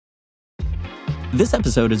This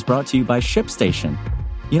episode is brought to you by ShipStation.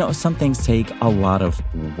 You know, some things take a lot of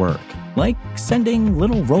work, like sending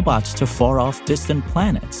little robots to far-off distant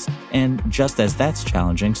planets. And just as that's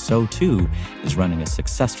challenging, so too is running a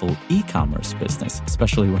successful e-commerce business,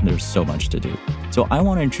 especially when there's so much to do. So I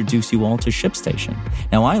want to introduce you all to ShipStation.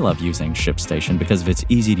 Now, I love using ShipStation because of its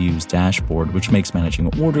easy-to-use dashboard, which makes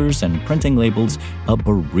managing orders and printing labels a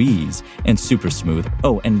breeze and super smooth.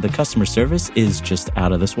 Oh, and the customer service is just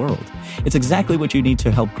out of this world. It's exactly what you need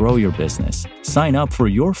to help grow your business. Sign up for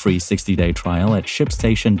your free 60-day trial at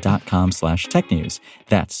shipstation.com/technews.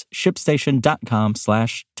 That's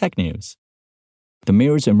shipstation.com/technews. The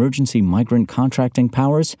mayor's emergency migrant contracting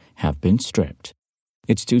powers have been stripped.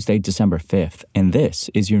 It's Tuesday, December 5th, and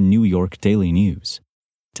this is your New York Daily News.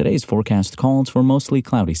 Today's forecast calls for mostly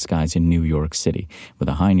cloudy skies in New York City, with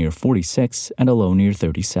a high near 46 and a low near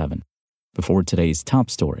 37. Before today's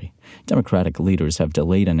top story, Democratic leaders have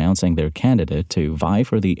delayed announcing their candidate to vie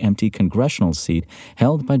for the empty congressional seat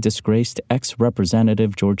held by disgraced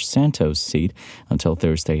ex-Representative George Santos' seat until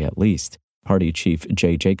Thursday at least. Party Chief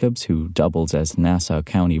Jay Jacobs, who doubles as Nassau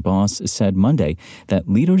County boss, said Monday that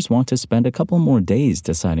leaders want to spend a couple more days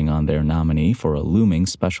deciding on their nominee for a looming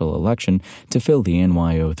special election to fill the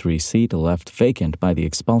NY03 seat left vacant by the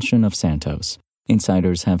expulsion of Santos.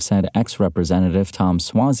 Insiders have said ex-Representative Tom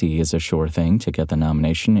Suozzi is a sure thing to get the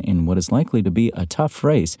nomination in what is likely to be a tough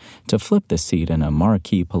race to flip the seat in a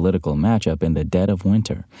marquee political matchup in the dead of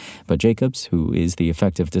winter. But Jacobs, who is the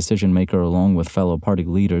effective decision-maker along with fellow party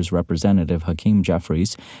leaders Representative Hakeem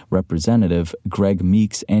Jeffries, Representative Greg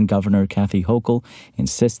Meeks, and Governor Kathy Hochul,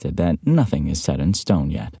 insisted that nothing is set in stone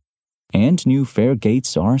yet. And new fare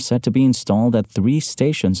gates are set to be installed at 3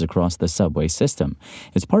 stations across the subway system.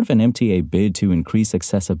 It's part of an MTA bid to increase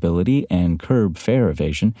accessibility and curb fare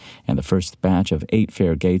evasion, and the first batch of 8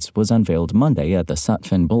 fare gates was unveiled Monday at the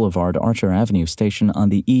Sutphin Boulevard Archer Avenue station on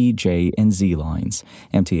the E, J, and Z lines.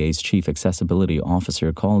 MTA's chief accessibility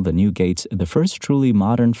officer called the new gates the first truly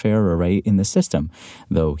modern fare array in the system,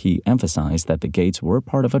 though he emphasized that the gates were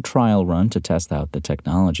part of a trial run to test out the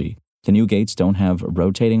technology. The new gates don't have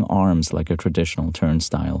rotating arms like a traditional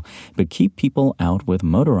turnstile, but keep people out with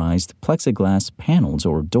motorized plexiglass panels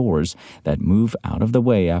or doors that move out of the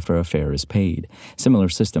way after a fare is paid. Similar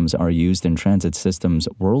systems are used in transit systems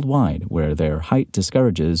worldwide where their height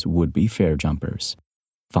discourages would-be fare jumpers.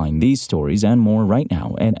 Find these stories and more right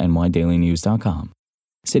now at nydailynews.com.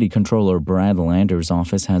 City Comptroller Brad Lander's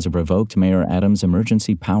office has revoked Mayor Adams'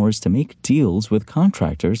 emergency powers to make deals with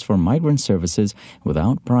contractors for migrant services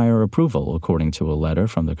without prior approval, according to a letter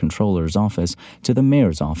from the Comptroller's office to the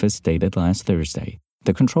Mayor's office dated last Thursday.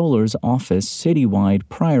 The Comptroller's office citywide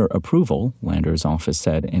prior approval, Lander's office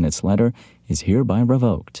said in its letter, is hereby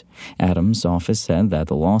revoked. Adams' office said that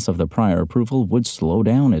the loss of the prior approval would slow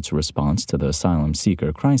down its response to the asylum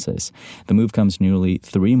seeker crisis. The move comes nearly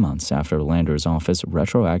 3 months after Lander's office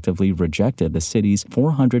retroactively rejected the city's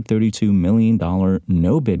 $432 million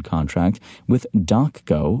no-bid contract with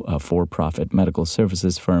DocGo, a for-profit medical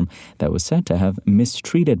services firm that was said to have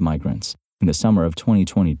mistreated migrants. In the summer of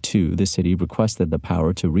 2022, the city requested the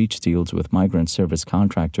power to reach deals with migrant service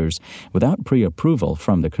contractors without pre-approval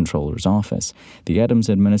from the Comptroller's office. The Adams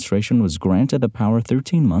administration was granted the power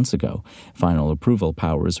 13 months ago. Final approval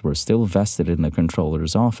powers were still vested in the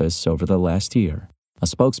Comptroller's office over the last year. A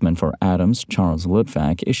spokesman for Adams, Charles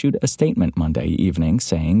Ludwak, issued a statement Monday evening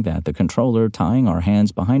saying that the Comptroller tying our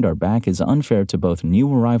hands behind our back is unfair to both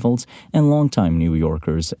new arrivals and longtime New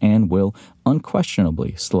Yorkers and will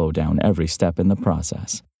unquestionably slow down every step in the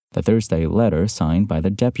process. The Thursday letter, signed by the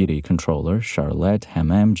Deputy Comptroller, Charlotte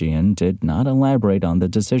Hamamjian, did not elaborate on the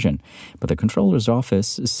decision, but the Comptroller's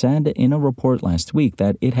office said in a report last week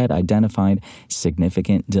that it had identified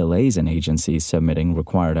significant delays in agencies submitting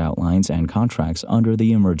required outlines and contracts under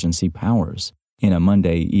the emergency powers. In a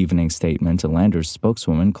Monday evening statement, Lander's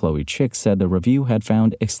spokeswoman Chloe Chick said the review had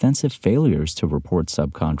found extensive failures to report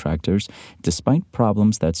subcontractors, despite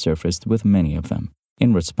problems that surfaced with many of them.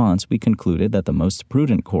 In response, we concluded that the most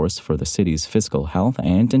prudent course for the city's fiscal health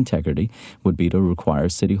and integrity would be to require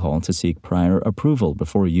City Hall to seek prior approval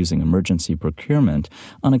before using emergency procurement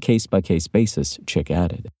on a case-by-case basis, Chick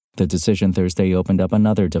added. The decision Thursday opened up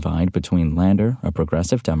another divide between Lander, a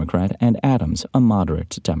progressive Democrat, and Adams, a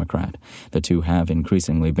moderate Democrat. The two have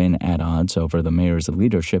increasingly been at odds over the mayor's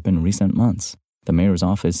leadership in recent months. The mayor's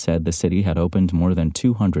office said the city had opened more than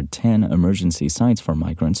 210 emergency sites for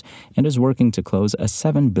migrants and is working to close a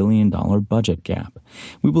 $7 billion budget gap.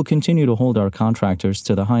 We will continue to hold our contractors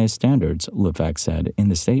to the highest standards, Ludwak said in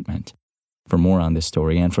the statement. For more on this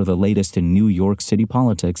story and for the latest in New York City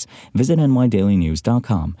politics, visit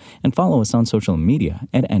nydailynews.com and follow us on social media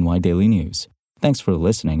at NYDailyNews. Thanks for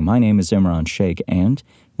listening. My name is Imran Sheikh, and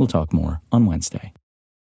we'll talk more on Wednesday.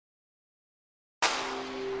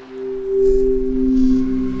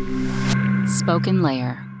 Spoken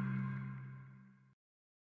Layer.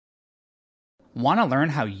 Want to learn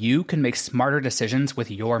how you can make smarter decisions with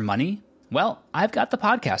your money? Well, I've got the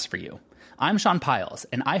podcast for you. I'm Sean Piles,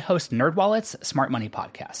 and I host NerdWallet's Smart Money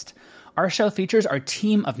Podcast. Our show features our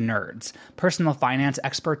team of nerds, personal finance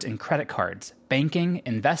experts in credit cards, banking,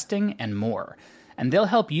 investing, and more. And they'll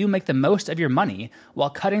help you make the most of your money while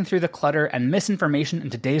cutting through the clutter and misinformation in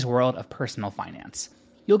today's world of personal finance.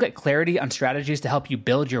 You'll get clarity on strategies to help you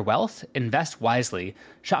build your wealth, invest wisely,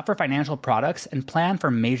 shop for financial products, and plan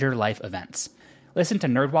for major life events. Listen to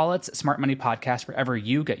NerdWallet's Smart Money Podcast wherever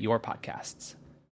you get your podcasts.